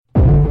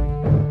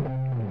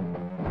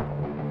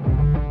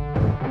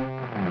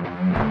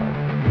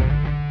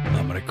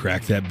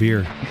crack that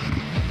beer.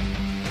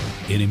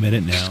 Any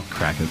minute now. Just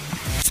crack it.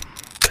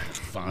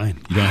 Fine.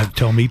 You don't have to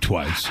tell me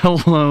twice.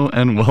 Hello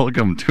and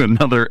welcome to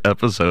another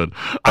episode.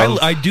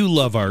 I do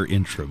love our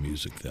intro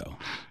music, though.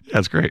 Yeah,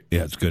 it's great.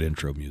 Yeah, it's good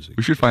intro music.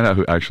 We should find out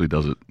who actually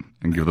does it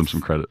and give them some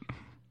credit.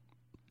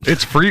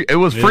 It's free. It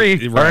was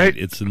free, right?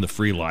 It's in the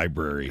free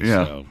library,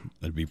 so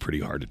that'd be pretty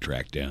hard to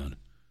track down.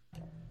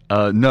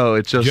 No,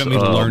 it's just... Do you want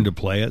me to learn to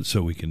play it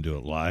so we can do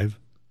it live?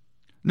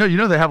 No, you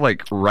know they have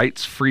like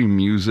rights-free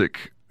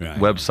music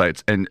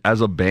websites, and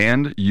as a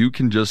band, you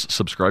can just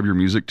subscribe your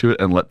music to it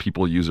and let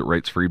people use it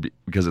rights-free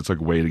because it's like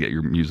a way to get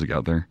your music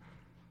out there.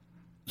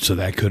 So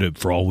that could have,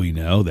 for all we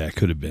know, that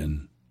could have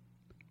been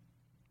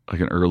like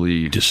an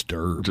early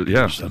Disturbed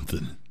or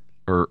something.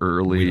 Or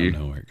early... We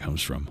don't know where it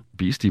comes from.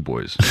 Beastie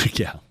Boys.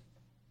 Yeah.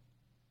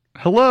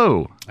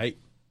 Hello. Hey.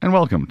 And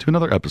welcome to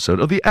another episode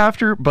of the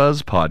After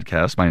Buzz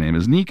podcast. My name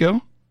is Nico,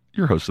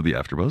 your host of the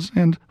After Buzz,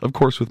 and of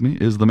course with me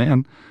is the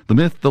man, the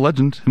myth, the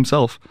legend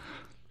himself,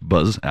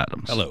 Buzz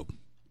Adams. Hello.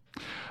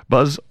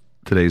 Buzz,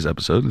 today's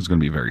episode is going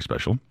to be very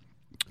special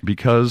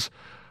because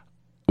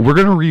we're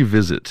going to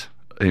revisit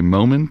a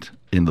moment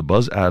in the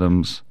Buzz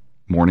Adams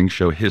morning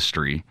show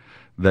history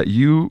that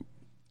you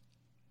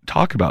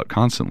talk about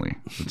constantly.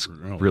 It's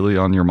really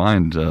on your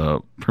mind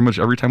pretty much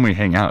every time we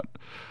hang out.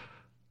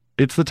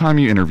 It's the time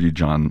you interviewed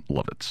Jon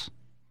Lovitz,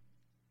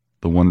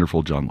 the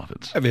wonderful Jon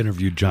Lovitz. I've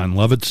interviewed Jon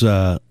Lovitz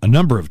a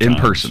number of times.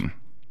 In person.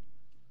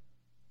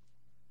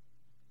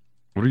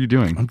 What are you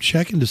doing? I'm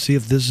checking to see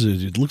if this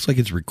is... It looks like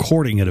it's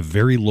recording at a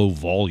very low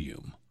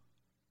volume.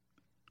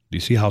 Do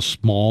you see how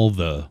small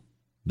the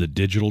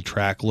digital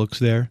track looks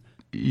there?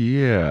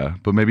 Yeah,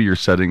 but maybe your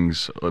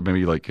settings,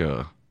 maybe like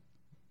the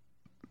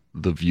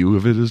view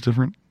of it is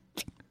different.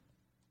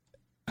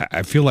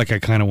 I feel like I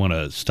kind of want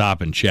to stop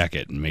and check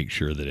it and make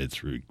sure that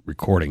it's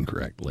recording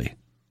correctly.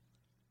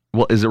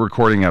 Well, is it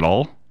recording at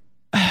all?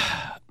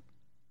 I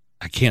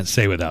can't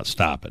say without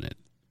stopping it.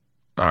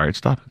 All right,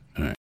 stop it.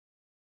 All right.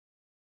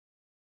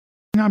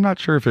 I'm not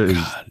sure if it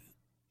is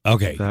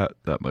okay.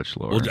 that much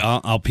lower.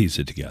 Well, I'll piece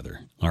it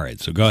together. All right,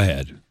 so go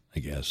ahead, I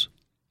guess.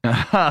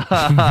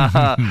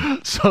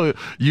 So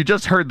you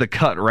just heard the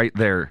cut right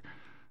there,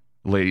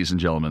 ladies and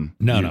gentlemen.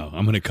 No,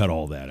 I'm going to cut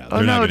all that out.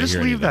 Oh, no, just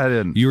leave that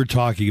in. You were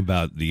talking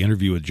about the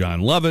interview with Jon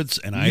Lovitz,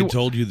 and I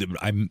told you that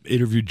I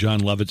interviewed Jon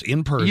Lovitz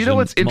in person. You know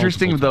what's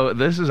interesting, though?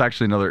 This is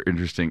actually another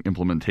interesting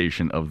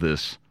implementation of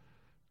this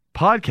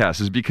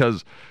podcast is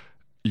because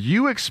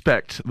you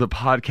expect the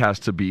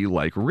podcast to be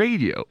like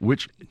radio,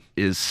 which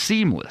is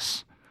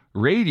seamless.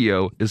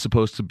 Radio is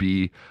supposed to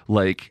be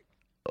like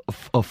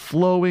a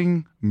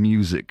flowing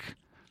music,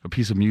 a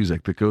piece of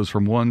music that goes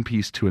from one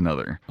piece to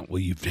another. Well,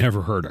 you've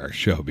never heard our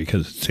show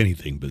because it's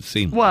anything but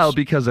seamless. Well,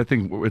 because I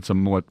think it's a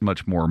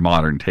much more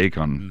modern take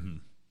on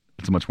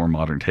it's a much more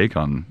modern take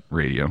on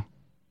radio.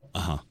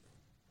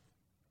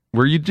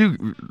 Where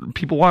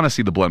people want to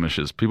see the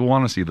blemishes. People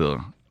want to see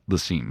the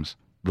seams,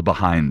 the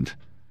behind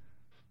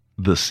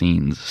the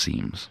scenes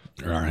seams.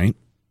 All right.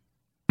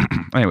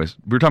 Anyways,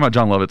 we were talking about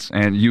Jon Lovitz,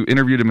 and you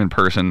interviewed him in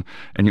person,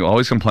 and you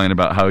always complain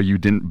about how you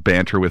didn't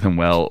banter with him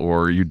well,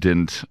 or you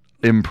didn't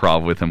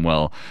improv with him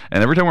well.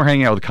 And every time we're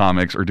hanging out with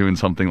comics or doing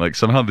something, like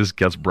somehow this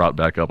gets brought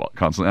back up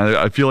constantly. And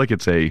I feel like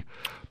it's a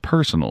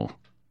personal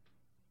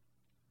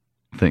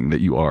thing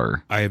that you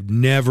are. I have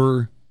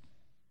never,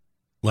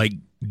 like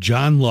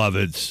Jon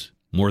Lovitz,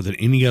 more than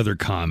any other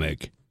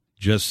comic,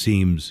 just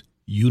seems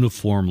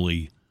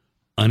uniformly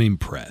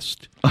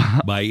unimpressed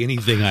by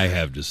anything I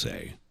have to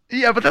say.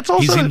 Yeah, but that's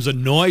also... He seems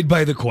annoyed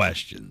by the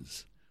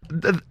questions.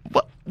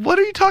 What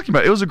are you talking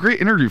about? It was a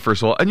great interview,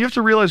 first of all, and you have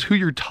to realize who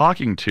you're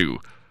talking to.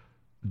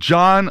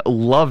 Jon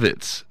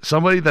Lovitz,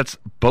 somebody that's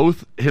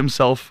both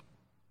himself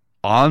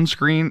on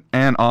screen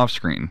and off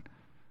screen.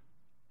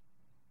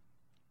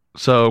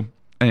 So,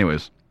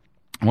 anyways,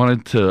 I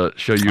wanted to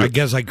show you... I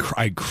guess I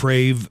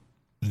crave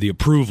the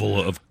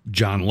approval of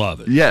Jon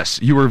Lovitz.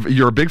 Yes,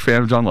 you're a big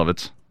fan of Jon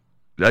Lovitz.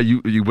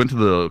 You went to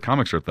the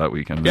comic strip that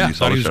weekend. Yeah, you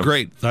saw thought he was show.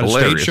 great. Thought his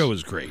stage show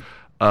was great.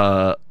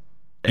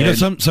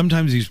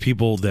 Sometimes these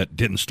people that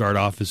didn't start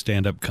off as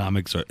stand-up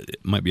comics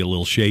might be a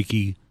little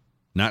shaky.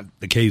 Not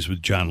the case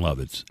with Jon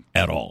Lovitz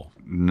at all.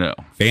 No.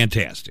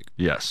 Fantastic.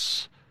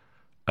 Yes.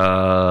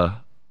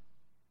 But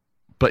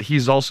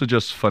he's also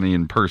just funny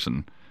in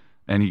person.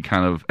 And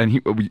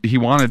he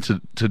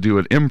wanted to do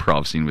an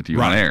improv scene with you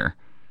on air.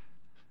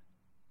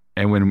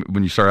 And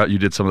when you start out, you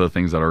did some of the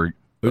things that are...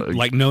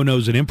 like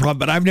no-nos in improv,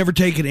 but I've never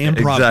taken an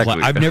improv class.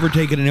 I've never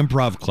taken an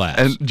improv class.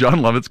 And Jon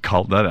Lovitz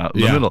called that out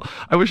in the middle.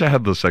 I wish I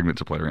had the segment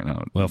to play right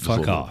now. Well,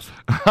 fuck off.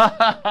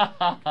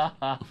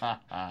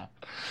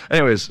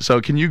 Anyways,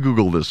 so can you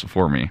Google this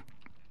for me?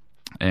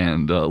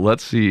 And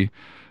let's see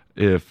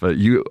if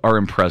you are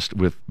impressed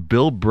with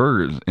Bill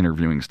Burr's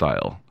interviewing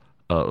style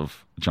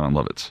of Jon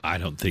Lovitz. I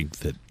don't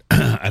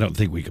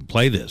think we can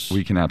play this.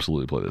 We can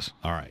absolutely play this.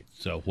 All right.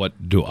 So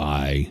what do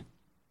I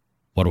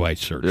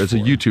search for? It's a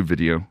YouTube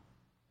video.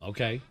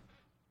 Okay.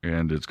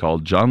 And it's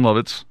called Jon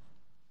Lovitz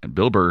and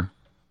Bill Burr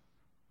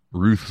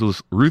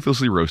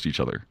ruthlessly roast each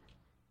other.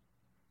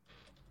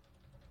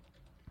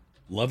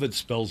 Lovett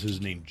spells his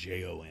name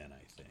Jon,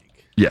 I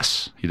think.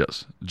 Yes, he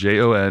does.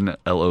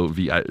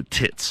 Jonlovi.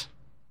 Tits.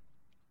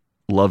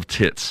 Love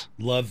tits.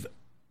 Love.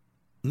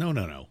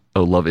 No.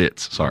 Oh, love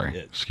its. Sorry. Love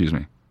its. Excuse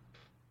me.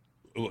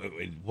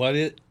 Wait, what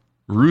it?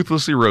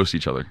 Ruthlessly roast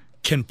each other.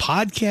 Can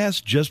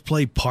podcasts just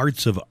play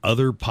parts of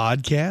other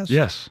podcasts?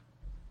 Yes.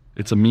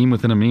 It's a meme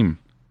within a meme.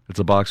 It's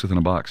a box within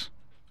a box.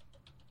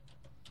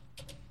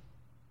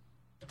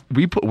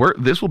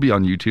 This will be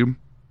on YouTube.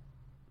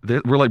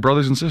 We're like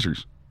brothers and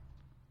sisters.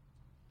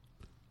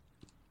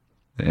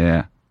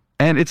 Yeah.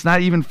 And it's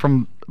not even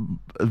from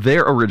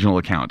their original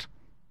account.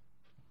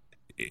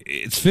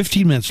 It's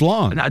 15 minutes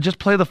long. Now, just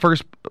play the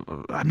first.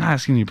 I'm not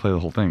asking you to play the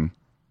whole thing.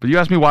 But you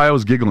asked me why I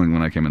was giggling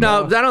when I came in.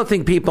 No, I don't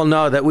think people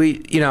know that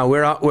we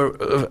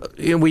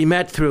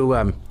met through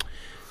a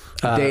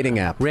dating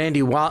app.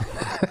 Randy Wall.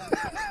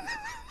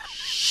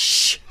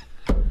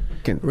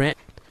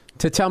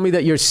 To tell me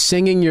that you're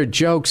singing your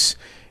jokes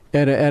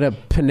at a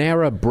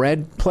Panera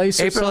Bread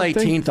place or April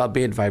something? 18th, I'll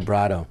be at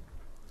Vibrato.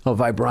 Oh,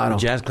 Vibrato.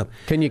 Jazz Club.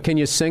 Can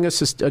you sing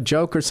us a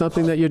joke or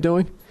something that you're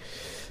doing?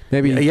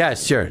 Maybe. Yeah,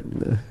 sure.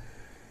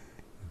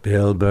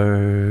 Bill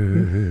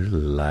Burr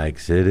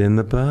likes it in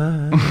the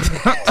butt.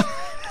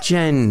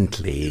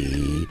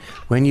 Gently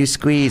when you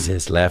squeeze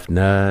his left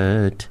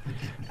nut.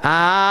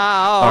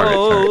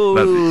 Ow,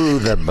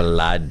 the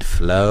blood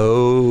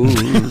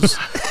flows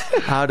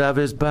out of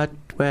his butt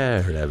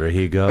wherever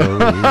he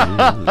goes.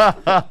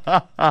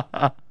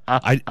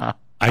 I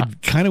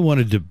kind of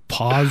wanted to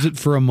pause it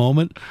for a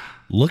moment.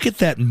 Look at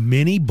that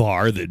mini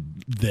bar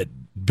that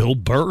Bill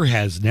Burr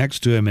has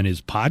next to him in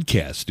his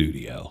podcast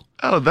studio.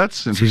 Oh,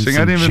 that's interesting.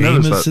 Some I didn't even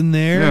notice that. Jameson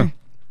there. Yeah.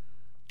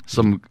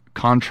 Some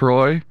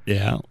Controy.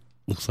 Yeah.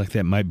 Looks like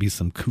that might be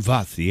some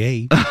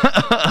Courvoisier.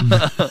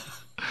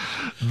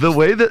 The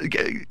way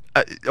that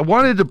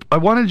I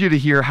wanted you to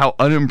hear how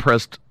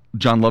unimpressed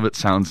John Lovett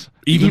sounds,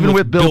 even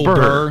with Bill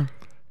Burr.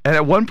 And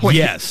at one point,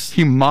 yes,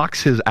 he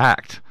mocks his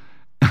act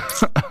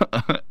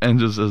and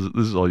just says,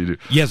 "This is all you do."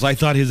 Yes, I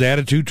thought his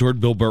attitude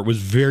toward Bill Burr was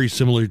very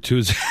similar to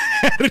his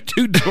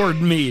attitude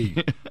toward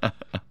me.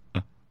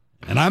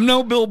 And I'm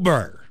no Bill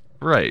Burr.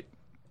 Right.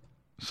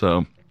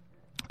 So,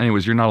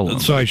 anyways, you're not alone.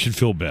 So I should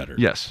feel better.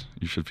 Yes,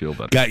 you should feel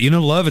better. God,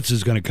 Lovitz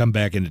is going to come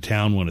back into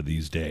town one of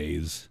these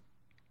days.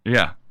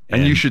 Yeah.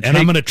 And you should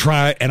I'm going to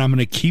try, and I'm going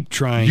to keep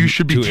trying. You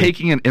should be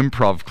taking an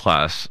improv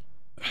class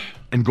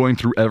and going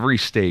through every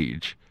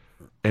stage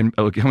and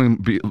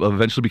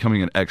eventually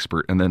becoming an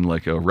expert and then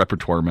like a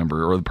repertoire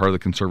member or part of the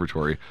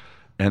conservatory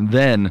and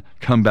then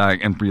come back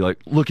and be like,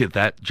 look at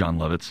that, John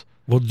Lovitz.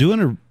 Well,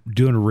 doing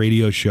a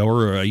radio show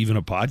or even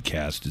a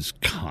podcast is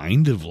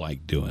kind of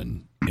like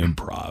doing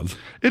improv.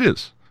 It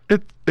is.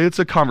 It's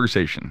a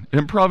conversation.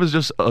 Improv is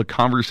just a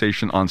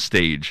conversation on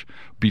stage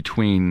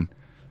between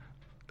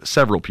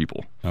several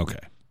people. Okay.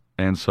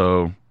 And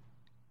so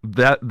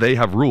that they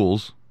have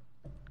rules.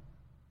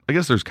 I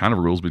guess there's kind of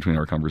rules between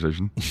our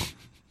conversation.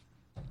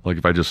 Like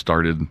if I just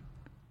started,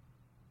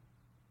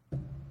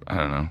 I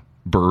don't know,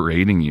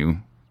 berating you.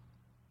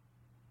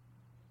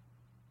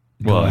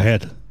 Go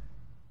ahead.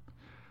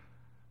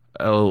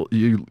 Oh,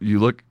 you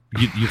look.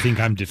 You think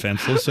I'm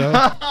defenseless, though?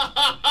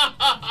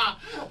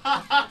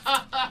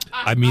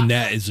 I mean,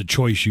 that is a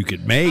choice you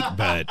could make,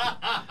 but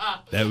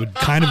that would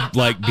kind of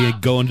like be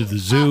going to the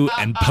zoo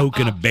and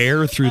poking a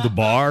bear through the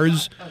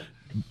bars,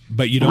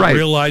 but you don't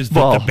realize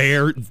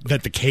that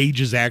the cage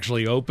is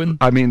actually open.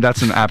 I mean,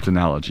 that's an apt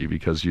analogy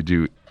because you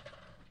do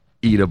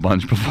eat a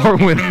bunch before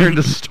winter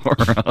to store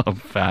up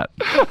fat.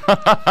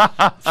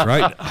 That's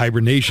right.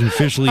 Hibernation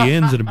officially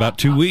ends in about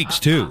 2 weeks,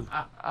 too.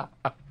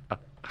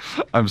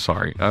 I'm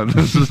sorry.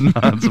 This is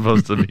not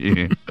supposed to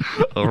be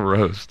a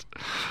roast.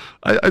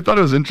 I thought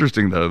it was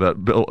interesting though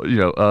that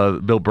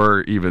Bill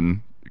Burr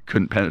even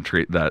couldn't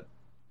penetrate that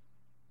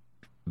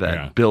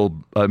that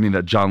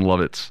John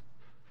Lovett's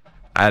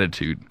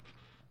attitude.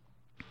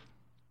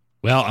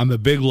 Well, I'm a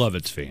big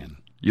Lovitz fan.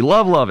 You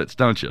love Lovitz,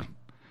 don't you?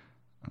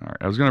 All right,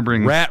 I was going to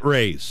bring Rat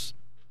Race.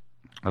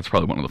 That's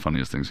probably one of the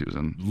funniest things he was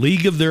in.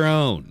 League of Their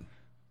Own.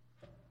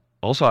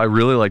 Also, I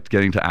really liked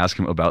getting to ask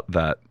him about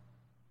that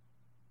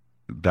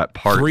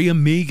part. Three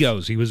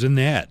Amigos. He was in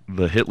that.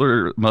 The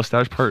Hitler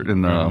mustache part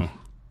in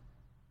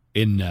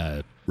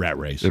Rat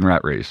Race. In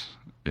Rat Race,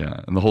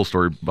 yeah. And the whole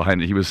story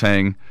behind it. He was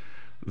saying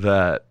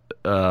that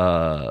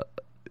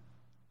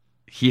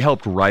he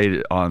helped write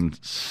it on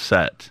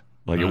set.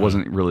 Like it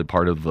wasn't really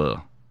part of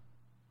the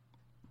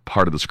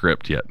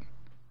script yet.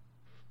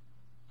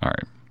 All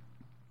right.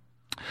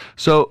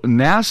 So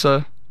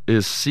NASA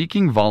is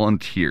seeking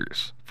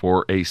volunteers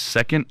for a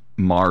second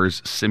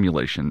Mars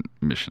simulation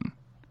mission.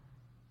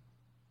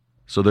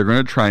 So they're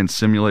going to try and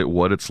simulate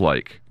what it's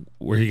like.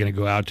 Where are you going to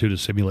go out to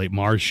simulate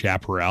Mars?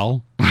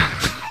 Chaparral?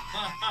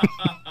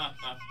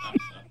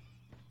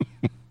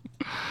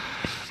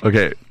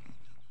 Okay.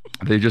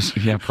 They just,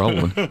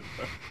 probably.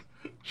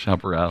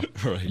 Chaparral.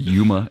 Right.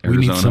 Yuma, Arizona.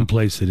 We need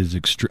someplace that is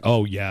extreme.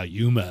 Oh, yeah,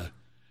 Yuma.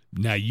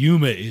 Now,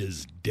 Yuma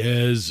is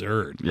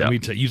desert. Yeah. Let me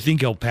tell you,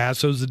 think El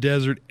Paso's a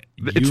desert?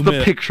 It's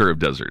the picture of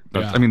desert.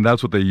 Yeah. I mean,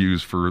 that's what they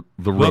use for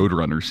the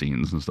Roadrunner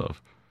scenes and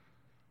stuff.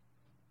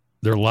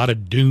 There are a lot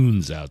of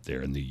dunes out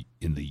there in the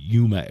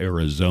Yuma,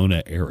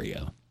 Arizona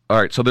area. All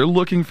right, so they're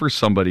looking for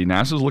somebody.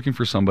 NASA's looking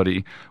for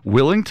somebody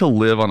willing to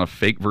live on a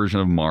fake version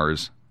of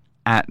Mars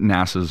at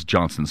NASA's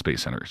Johnson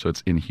Space Center. So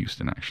it's in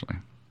Houston, actually.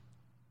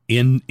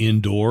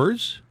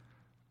 Indoors?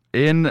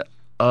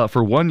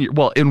 For 1 year.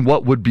 Well, in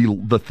what would be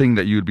the thing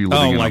that you would be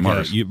living in on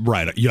Mars?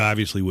 Right. You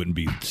obviously wouldn't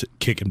be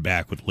kicking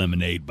back with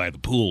lemonade by the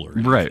pool or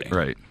anything.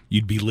 Right.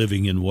 You'd be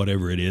living in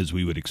whatever it is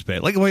we would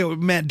expect. Like the way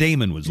Matt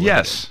Damon was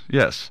living.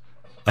 Yes.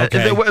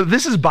 Okay.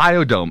 This is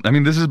Biodumb. I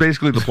mean, this is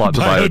basically the plot to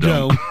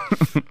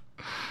Biodumb.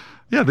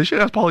 Yeah, they should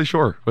ask Pauly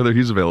Shore whether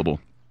he's available.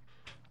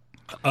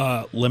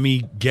 Let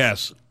me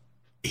guess.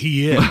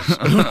 He is.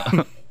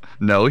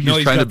 No,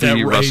 he's trying to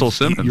be Russell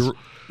Simmons. You're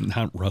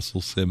not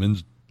Russell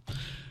Simmons.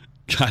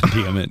 God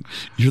damn it.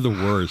 You're the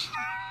worst.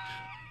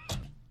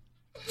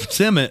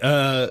 Simmons,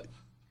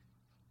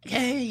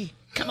 hey,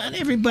 come on,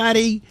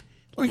 everybody.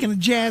 We're going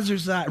to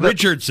jazzercise.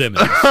 Richard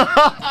Simmons.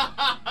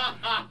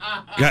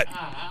 God,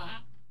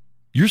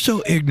 you're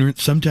so ignorant.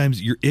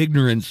 Sometimes your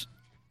ignorance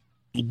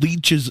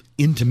leaches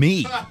into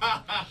me.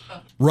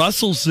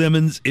 Russell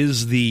Simmons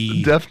is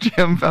the Def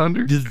Jam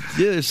founder?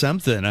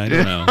 Something, I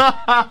don't know.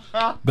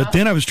 But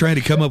then I was trying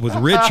to come up with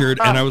Richard,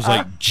 and I was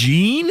like,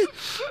 Gene?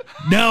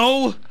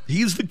 No,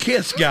 he's the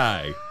Kiss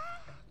guy.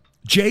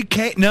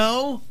 JK?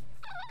 No.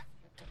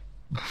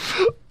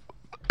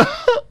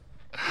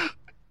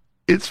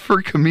 It's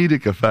for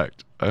comedic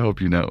effect. I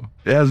hope you know.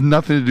 It has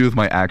nothing to do with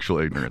my actual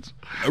ignorance.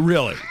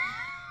 Really?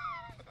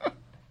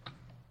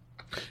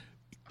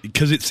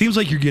 Because it seems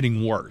like you're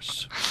getting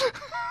worse.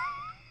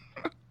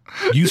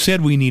 You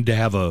said we need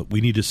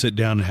to sit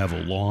down and have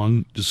a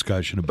long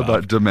discussion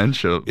about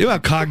dementia,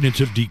 about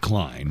cognitive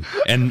decline.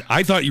 And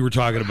I thought you were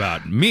talking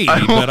about me,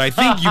 but I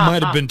think you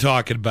might have been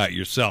talking about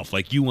yourself.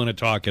 Like you want to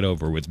talk it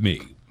over with me.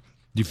 Do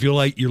you feel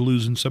like you're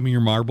losing some of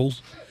your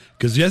marbles?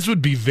 Because this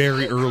would be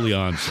very early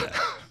onset.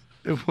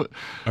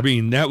 I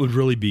mean, that would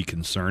really be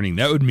concerning.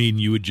 That would mean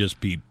you would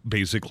just be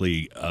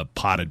basically a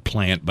potted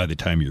plant by the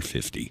time you're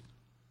 50.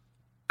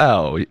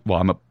 Oh, well,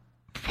 I'm a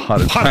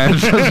potted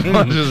plant as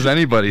much as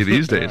anybody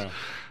these days.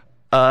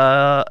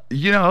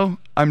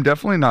 I'm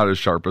definitely not as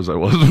sharp as I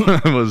was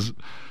when I was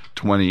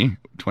 20,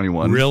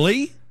 21.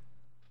 Really?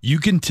 You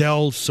can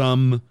tell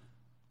some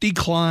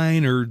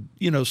decline or,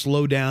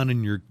 slow down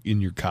in your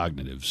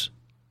cognitives.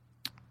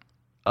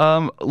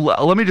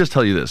 Let me just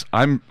tell you this.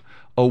 I'm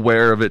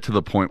aware of it to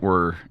the point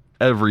where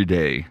every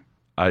day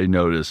I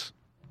notice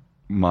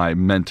my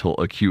mental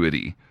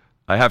acuity.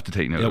 I have to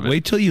take note of it.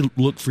 Wait till you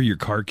look for your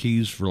car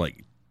keys for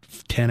like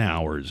 10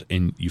 hours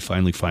and you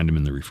finally find them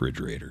in the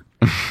refrigerator.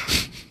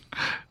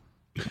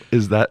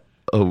 Is that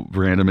a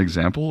random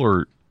example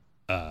or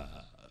a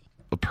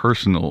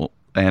personal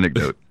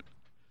anecdote?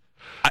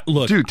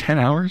 Look, dude, 10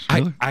 hours?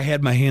 Really? I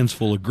had my hands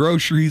full of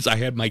groceries. I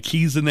had my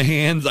keys in the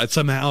hands.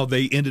 Somehow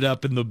they ended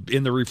up in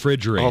the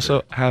refrigerator.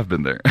 Also, have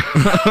been there.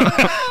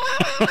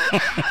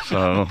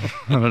 So I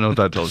don't know what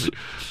that tells you.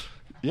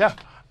 Yeah,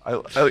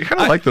 I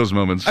kind of like those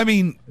moments. I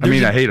mean,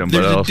 I hate them,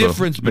 but it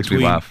also makes me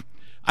laugh.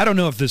 I don't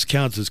know if this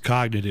counts as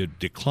cognitive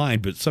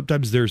decline, but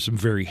sometimes there's some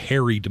very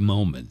harried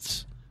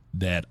moments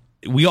that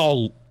we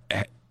all,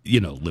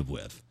 live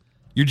with.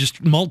 You're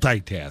just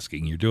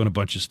multitasking. You're doing a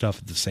bunch of stuff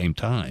at the same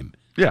time.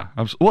 Yeah,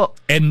 well,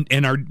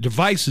 and our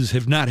devices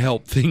have not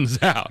helped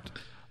things out.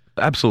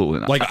 Absolutely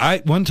not.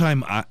 Like one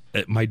time,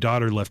 my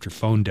daughter left her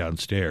phone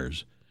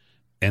downstairs,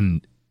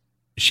 and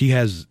she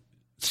has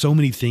so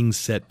many things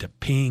set to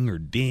ping or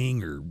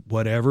ding or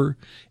whatever.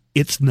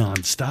 It's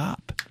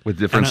nonstop with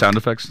different sound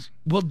effects.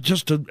 Well,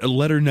 just to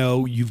let her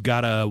know you've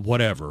got a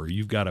whatever.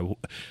 You've got a.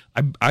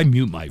 I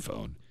mute my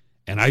phone,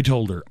 and I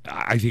told her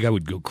I think I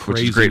would go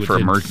crazy. Which is great for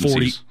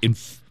emergencies.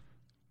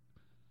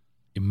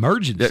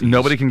 Emergencies. Yeah,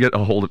 nobody can get a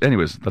hold of.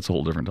 Anyways, that's a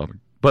whole different topic.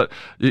 But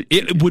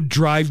it would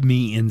drive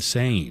me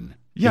insane.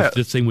 Yeah, if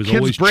this thing was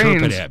always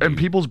chirping at me. And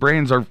people's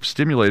brains are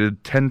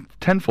stimulated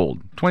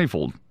tenfold,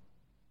 20-fold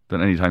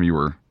than any time you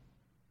were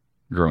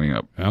growing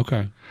up.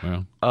 Okay.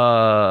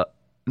 Well,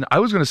 I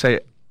was going to say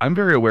I'm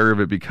very aware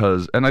of it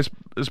because, and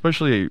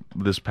especially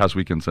this past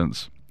weekend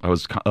since I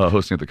was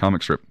hosting at the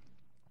comic strip,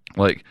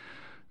 like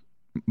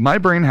my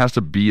brain has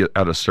to be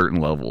at a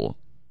certain level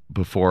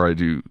before I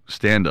do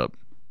stand up.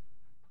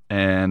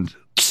 And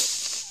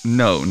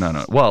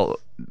no. Well,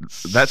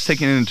 that's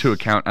taken into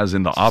account as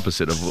in the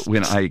opposite of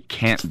when I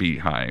can't be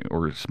high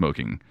or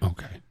smoking.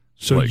 Okay.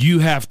 So you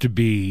have to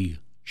be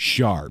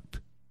sharp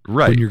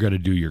when you're going to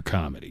do your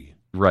comedy.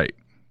 Right.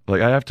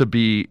 Like I have to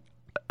be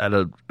at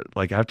a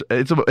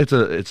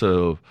it's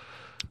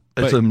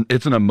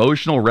an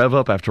emotional rev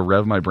up. I have to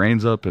rev my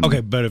brains up. And,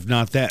 okay, but if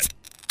not that,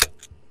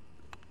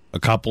 a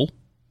couple.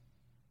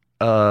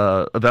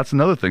 That's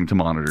another thing to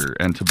monitor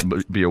and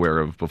to be aware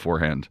of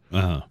beforehand.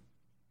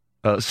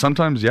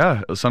 Sometimes,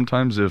 yeah.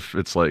 Sometimes if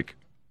it's like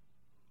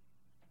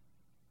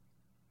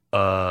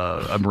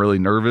I'm really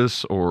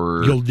nervous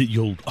or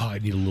I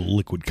need a little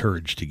liquid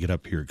courage to get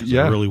up here because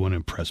I really want to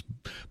impress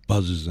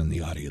Buzzes in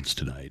the audience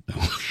tonight.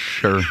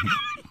 Sure.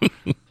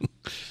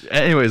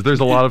 Anyways, there's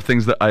a lot of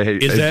things that I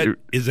hate. Does that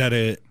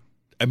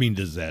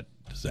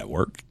Does that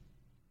work?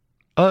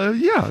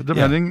 Yeah,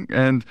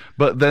 depending.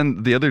 But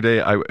then the other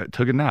day I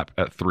took a nap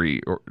at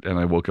 3 and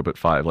I woke up at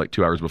 5, like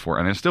 2 hours before,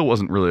 and I still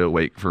wasn't really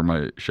awake for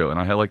my show, and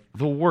I had like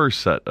the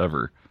worst set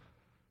ever.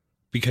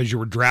 Because you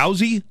were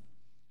drowsy?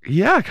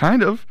 Yeah,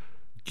 kind of.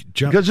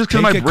 Take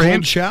my a brain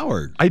cold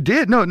shower. I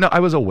did. No, I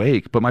was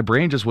awake, but my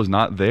brain just was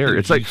not there.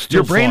 It's like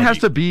your brain has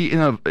to be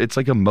it's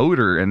like a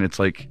motor, and it's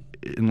like,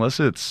 unless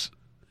it's.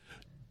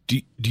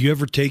 Do you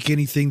ever take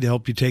anything to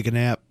help you take a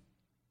nap?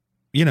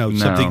 No.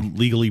 Something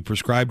legally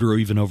prescribed or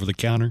even over the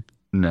counter?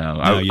 No,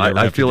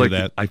 I feel like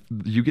that.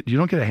 You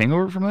don't get a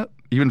hangover from that?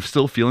 Even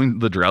still feeling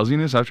the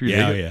drowsiness after you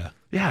take it?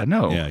 Yeah,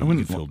 no. Yeah, you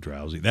can feel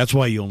drowsy. That's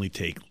why you only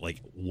take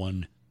like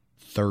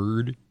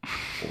 1/3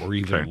 or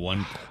even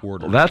 1/4.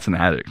 Well, that's an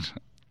addict.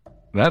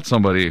 That's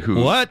somebody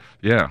who. What?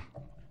 Yeah.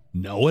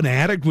 No, an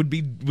addict would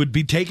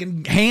be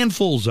taking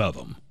handfuls of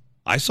them.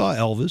 I saw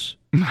Elvis.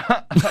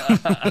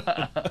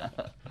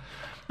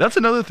 That's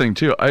another thing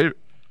too. I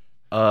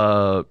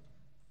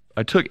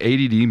took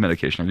ADD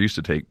medication. I used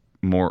to take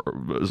more.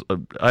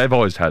 I've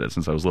always had it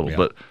since I was little,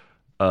 but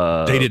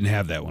they didn't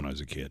have that when I was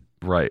a kid.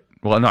 Right.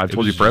 Well, no, I've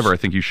told you forever. I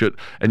think you should.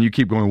 And you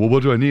keep going, well,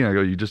 what do I need? I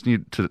go, you just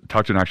need to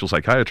talk to an actual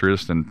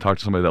psychiatrist and talk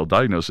to somebody that'll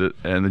diagnose it.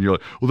 And then you're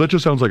like, well, that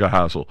just sounds like a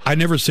hassle. I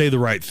never say the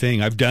right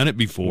thing. I've done it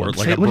before.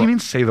 What do you mean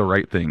say the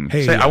right thing?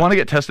 Hey, say, I want to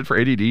get tested for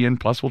ADD and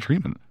possible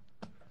treatment.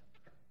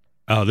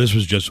 Oh, this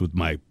was just with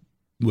my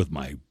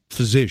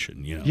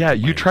physician. Yeah,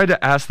 you tried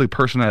to ask the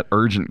person at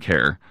urgent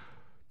care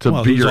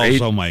to be your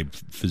also my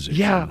physician.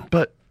 Yeah,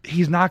 but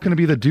he's not going to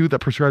be the dude that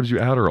prescribes you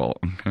Adderall.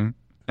 Okay.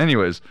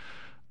 Anyways,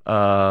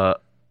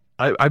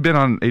 I've been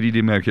on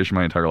ADD medication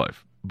my entire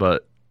life,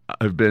 but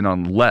I've been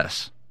on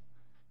less,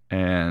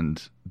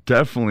 and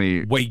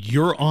definitely. Wait,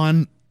 you're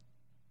on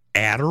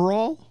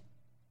Adderall,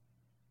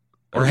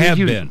 or have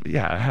been?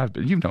 Yeah, I have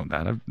been. You've known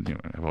that.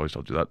 I've always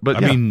told you that. But I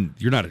mean,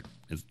 you're not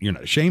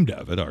ashamed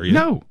of it, are you?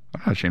 No,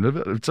 I'm not ashamed of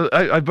it.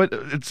 But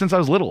it's since I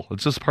was little.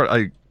 It's just part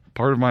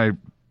of my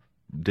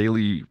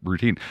daily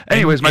routine.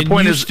 Anyways, my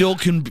point is, still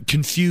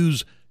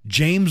confuse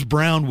James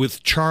Brown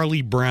with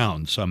Charlie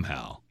Brown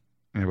somehow.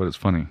 Yeah, but it's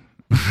funny.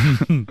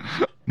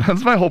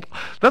 That's my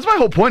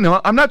whole point. No,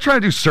 I'm not trying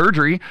to do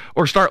surgery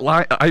or start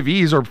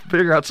IVs or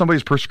figure out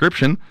somebody's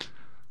prescription.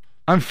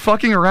 I'm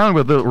fucking around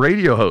with the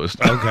radio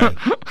host. Okay,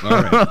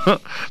 all right.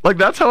 Like,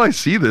 that's how I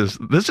see this.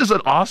 This is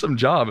an awesome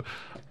job.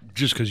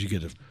 Just because you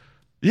get to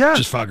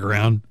just fuck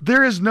around.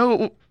 There is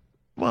no.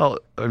 Well,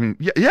 I mean,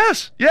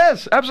 yes,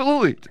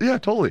 absolutely, yeah,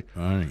 totally.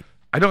 All right.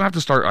 I don't have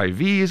to start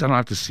IVs. I don't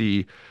have to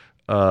see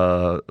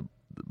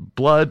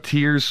blood,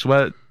 tears,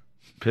 sweat,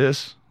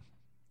 piss.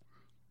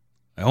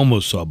 I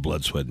almost saw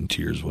Blood, Sweat, and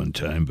Tears one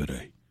time, but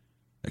I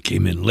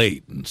came in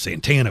late, and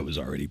Santana was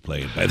already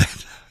playing by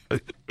that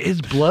time.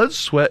 Is Blood,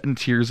 Sweat, and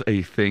Tears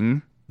a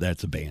thing?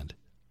 That's a band.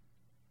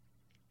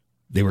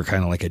 They were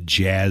kind of like a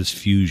jazz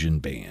fusion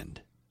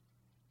band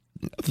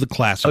of the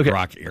classic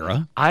rock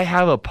era. I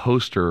have a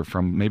poster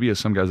from maybe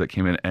some guys that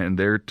came in, and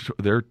their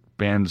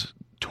band's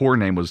tour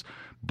name was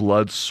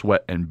Blood,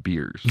 Sweat, and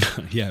Beers.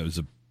 Yeah, it was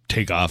a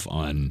takeoff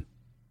on.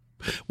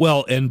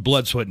 Well, and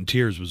Blood, Sweat, and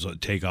Tears was a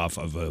takeoff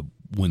of a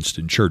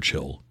Winston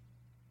Churchill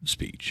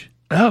speech.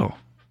 Oh.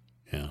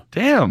 Yeah.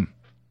 Damn.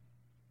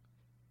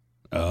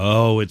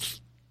 Oh,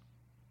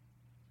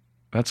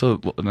 that's a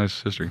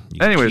nice history.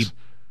 Anyways. Keep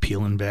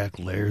peeling back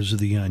layers of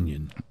the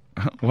onion.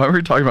 Why were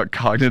we talking about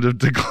cognitive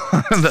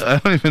decline? I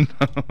don't even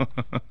know.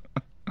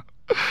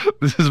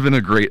 This has been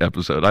a great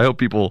episode. I hope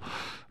people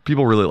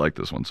really like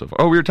this one so far.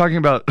 Oh, we were talking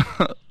about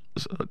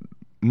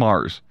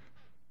Mars.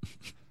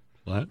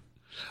 What?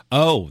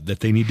 Oh, that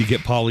they need to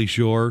get Pauly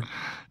Shore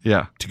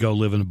to go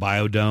live in a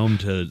biodome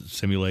to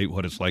simulate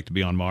what it's like to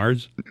be on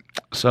Mars?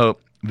 So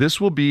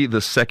this will be the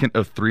second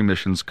of 3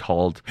 missions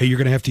called... Hey, you're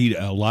going to have to eat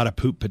a lot of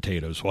poop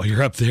potatoes while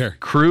you're up there.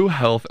 Crew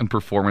Health and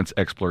Performance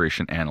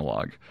Exploration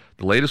Analog.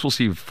 The latest will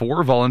see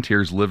 4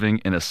 volunteers living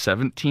in a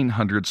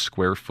 1,700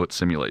 square foot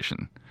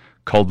simulation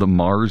called the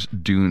Mars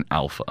Dune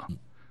Alpha,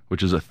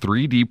 which is a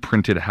 3D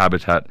printed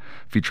habitat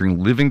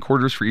featuring living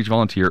quarters for each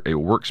volunteer, a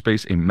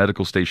workspace, a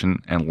medical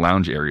station, and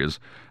lounge areas,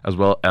 as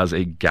well as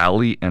a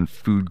galley and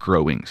food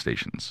growing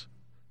stations.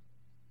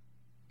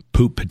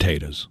 Poop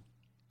potatoes.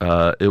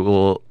 It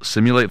will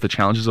simulate the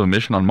challenges of a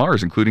mission on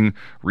Mars, including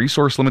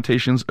resource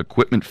limitations,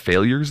 equipment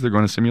failures they're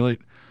going to simulate,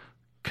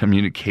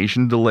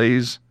 communication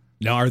delays.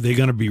 Now, are they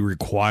going to be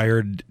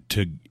required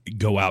to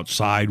go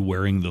outside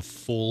wearing the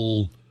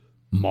full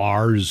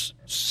Mars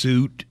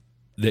suit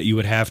that you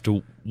would have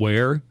to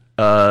wear?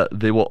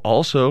 They will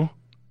also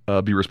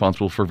be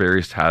responsible for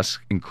various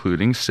tasks,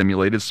 including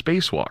simulated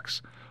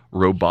spacewalks,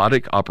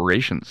 robotic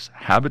operations,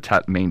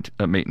 habitat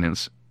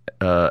maintenance,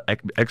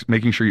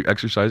 making sure you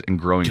exercise, and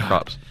growing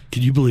crops.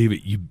 Can you believe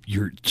it?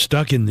 You're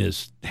stuck in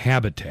this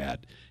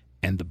habitat,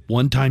 and the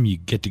one time you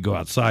get to go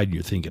outside,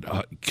 you're thinking,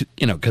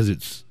 because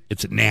it's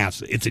at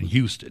NASA, it's in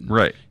Houston,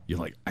 right? You're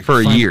like, for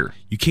a year,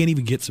 you can't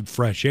even get some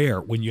fresh air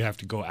when you have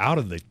to go out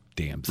of the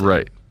damn thing.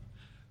 Right.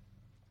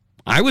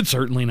 I would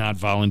certainly not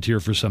volunteer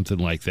for something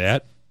like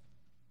that.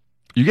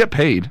 You get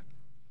paid.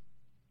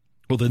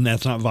 Well, then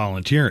that's not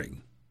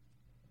volunteering.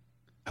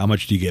 How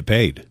much do you get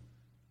paid?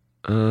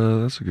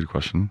 That's a good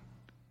question.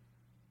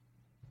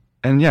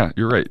 And yeah,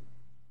 you're right.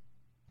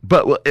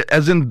 But well,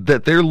 as in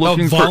that they're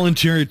looking for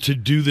volunteer to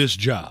do this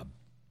job.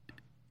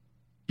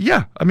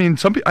 Yeah, I mean,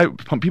 some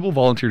people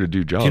volunteer to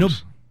do jobs. You know,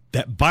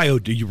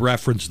 that you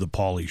referenced the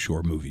Pauly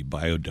Shore movie,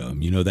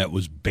 Biodumb. You know, that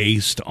was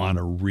based on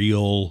a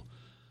real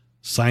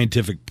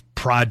scientific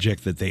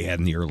project that they had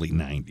in the early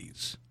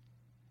 90s.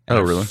 And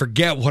oh, really? I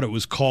forget what it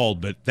was called,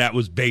 but that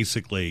was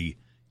basically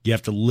you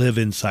have to live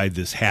inside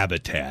this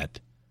habitat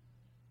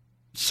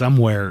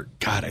somewhere.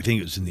 God, I think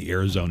it was in the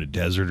Arizona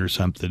desert or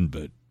something,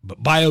 but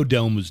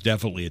Biodome was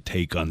definitely a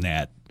take on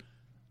that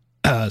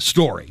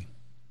story.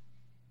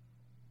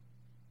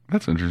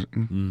 That's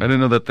interesting. I didn't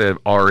know that they have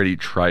already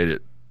tried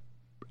it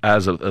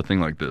as a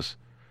thing like this.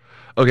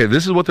 Okay,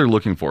 this is what they're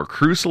looking for.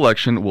 Crew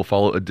selection will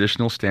follow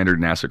additional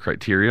standard NASA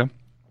criteria.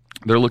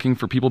 They're looking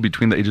for people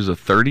between the ages of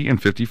 30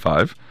 and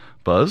 55.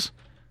 Buzz,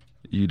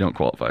 you don't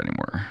qualify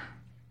anymore.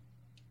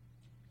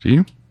 Do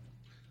you?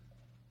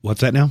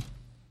 What's that now?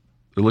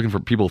 They're looking for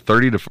people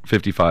 30 to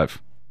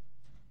 55.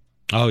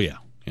 Oh, yeah.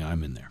 Yeah,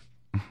 I'm in there.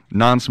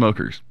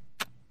 Non-smokers.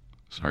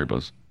 Sorry,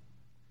 Buzz.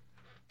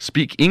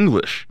 Speak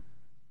English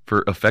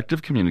for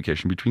effective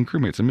communication between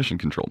crewmates and mission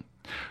control.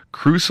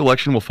 Crew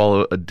selection will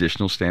follow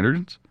additional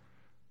standards.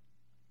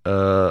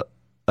 A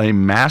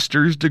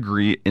master's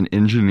degree in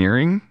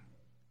engineering.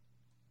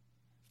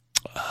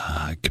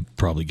 I could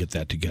probably get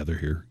that together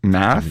here.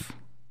 Math.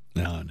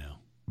 No.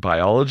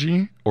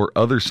 Biology or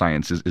other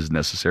sciences is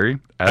necessary.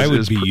 I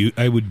would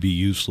be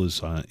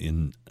useless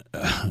in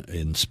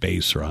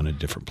space or on a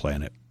different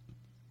planet.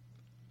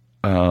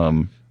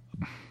 Biosphere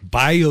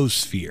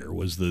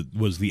was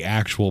the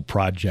actual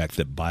project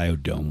that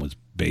Biodome was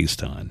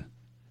based on,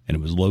 and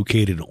it was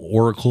located in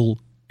Oracle,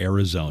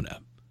 Arizona.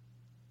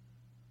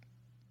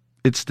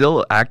 It's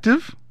still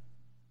active?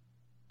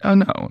 Oh,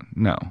 no.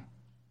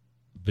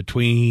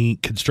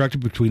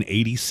 Constructed between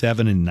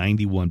 87 and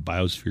 91,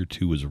 Biosphere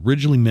 2 was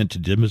originally meant to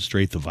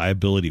demonstrate the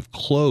viability of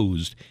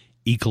closed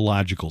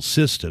ecological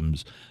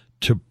systems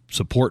to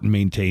support and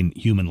maintain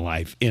human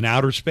life in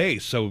outer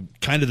space. So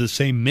kind of the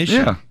same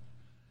mission. Yeah.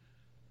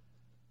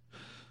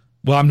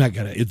 Well, I'm not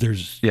going to,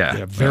 there's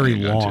a very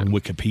long you.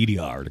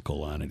 Wikipedia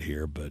article on it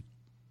here, but.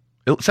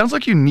 It sounds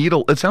like you need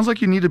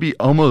to be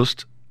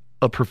almost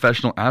a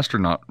professional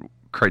astronaut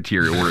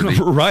criteria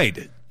worthy.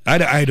 Right.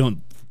 I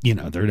don't,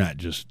 they're not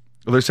just.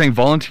 They're saying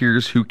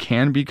volunteers who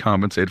can be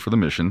compensated for the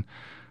mission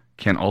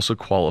can also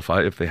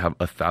qualify if they have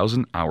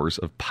 1,000 hours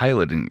of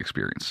piloting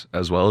experience,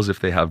 as well as if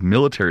they have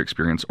military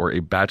experience or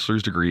a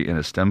bachelor's degree in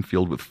a STEM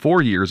field with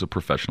 4 years of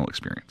professional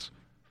experience.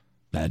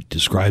 That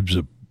describes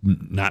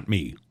not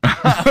me.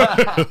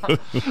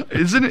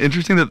 Isn't it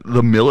interesting that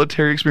the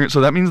military experience,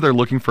 so that means they're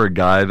looking for a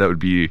guy that would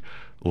be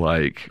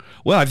like.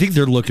 Well, I think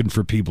they're looking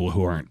for people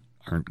who aren't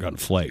going to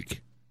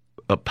flake.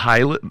 A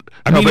pilot?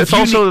 I mean, but it's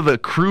also the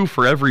crew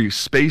for every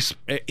space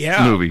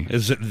movie.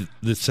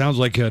 That sounds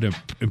like an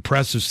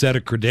impressive set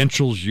of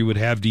credentials you would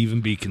have to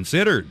even be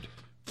considered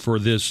for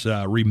this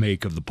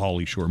remake of the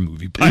Pauly Shore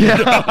movie.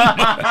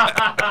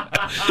 Yeah.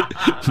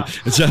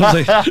 It sounds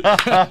like.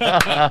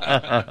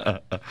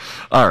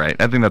 All right.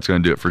 I think that's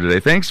going to do it for today.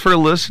 Thanks for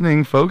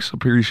listening, folks.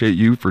 Appreciate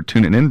you for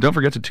tuning in. Don't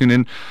forget to tune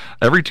in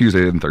every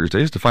Tuesday and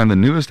Thursdays to find the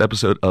newest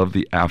episode of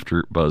the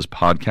After Buzz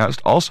podcast.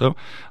 Also,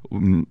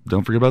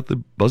 don't forget about the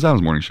Buzz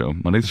Adams Morning Show,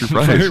 Mondays through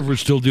Fridays. We're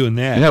still doing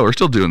that. Yeah, we're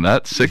still doing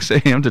that. 6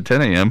 a.m. to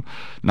 10 a.m.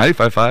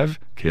 95.5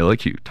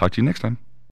 KLAQ. Talk to you next time.